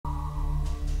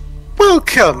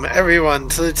Welcome, everyone,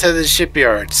 to the Tethys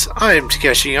Shipyards. I am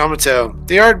Takeshi Yamato,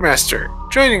 the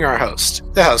Yardmaster, joining our host,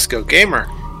 the Housecoat Gamer.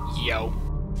 Yo.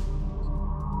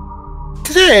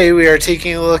 Today we are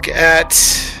taking a look at,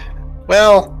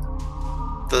 well,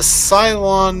 the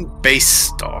Cylon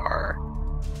Battlestar.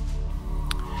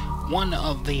 One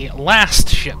of the last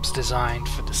ships designed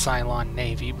for the Cylon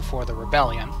Navy before the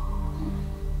rebellion.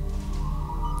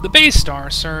 The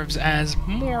Battlestar serves as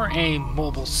more a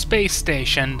mobile space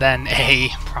station than a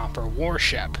proper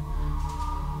warship.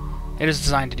 It is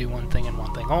designed to do one thing and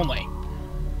one thing only.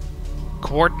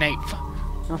 Coordinate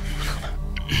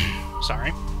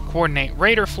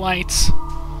raider flights,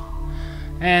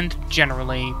 and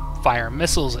generally fire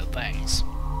missiles at things.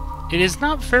 It is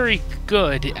not very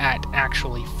good at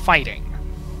actually fighting.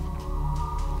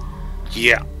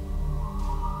 Yeah.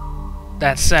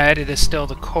 That said, it is still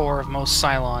the core of most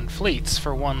Cylon fleets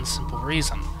for one simple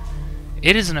reason.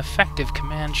 It is an effective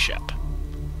command ship.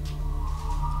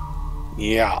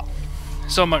 Yeah.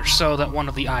 So much so that one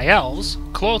of the ILs,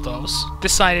 Clothos,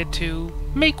 decided to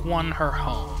make one her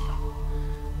home.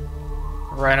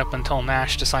 Right up until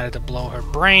Nash decided to blow her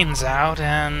brains out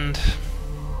and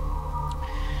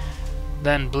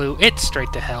then blew it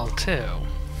straight to hell too.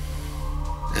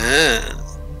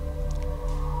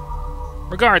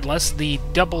 Regardless, the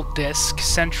double-disc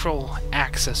central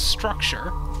axis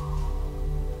structure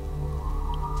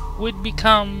would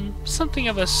become something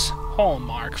of a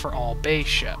hallmark for all base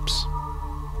ships.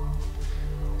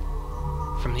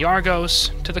 From the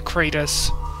Argos, to the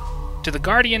Cratus, to the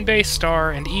Guardian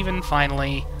Battlestar, and even,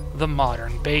 finally, the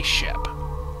modern base ship.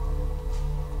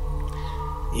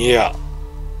 Yeah.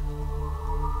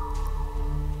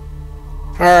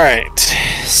 Alright,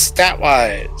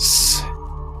 stat-wise.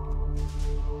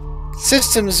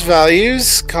 Systems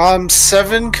values, Comms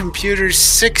 7, Computers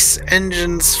 6,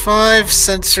 Engines 5,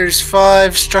 Sensors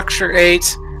 5, Structure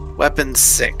 8, Weapons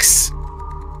 6.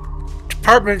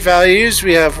 Department values,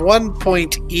 we have 1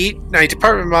 point each.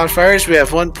 Department modifiers, we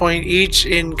have 1 point each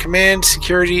in Command,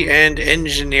 Security, and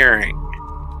Engineering.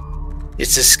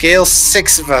 It's a Scale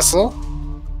 6 vessel.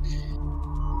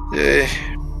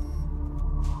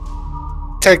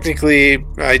 Technically,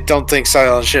 I don't think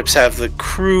Cylon ships have the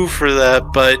crew for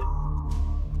that, but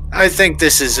I think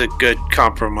this is a good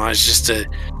compromise just to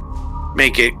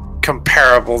make it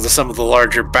comparable to some of the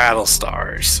larger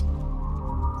Battlestars.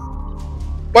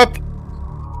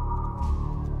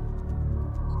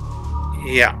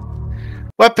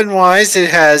 Weapon-wise, it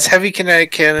has heavy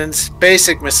kinetic cannons,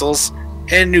 basic missiles,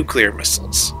 and nuclear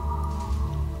missiles.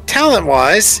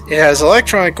 Talent-wise, it has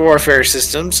electronic warfare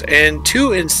systems and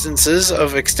 2 instances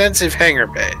of extensive hangar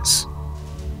bays.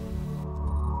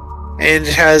 And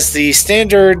it has the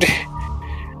standard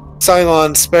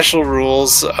Cylon special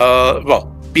rules,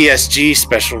 BSG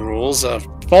special rules of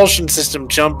propulsion system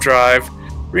jump drive,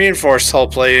 reinforced hull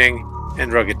plating,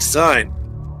 and rugged design.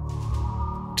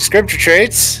 Descriptor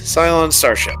traits, Cylon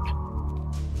Starship.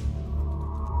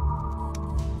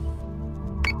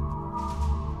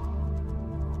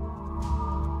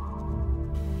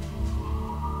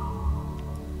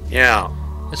 Yeah.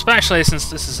 Especially since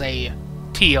this is a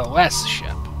TOS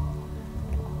ship.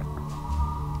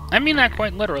 I mean that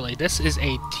quite literally. This is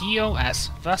a TOS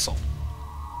vessel.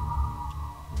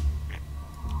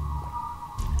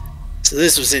 So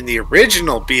this was in the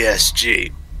original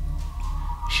BSG.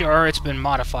 Sure, it's been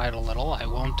modified a little, I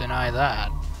won't deny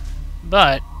that.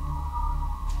 But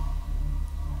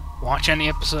watch any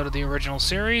episode of the original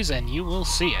series and you will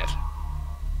see it.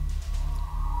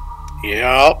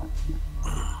 Yep.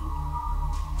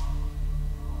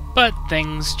 But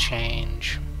things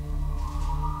change.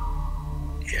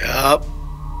 Yep.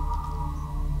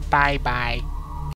 Bye-bye.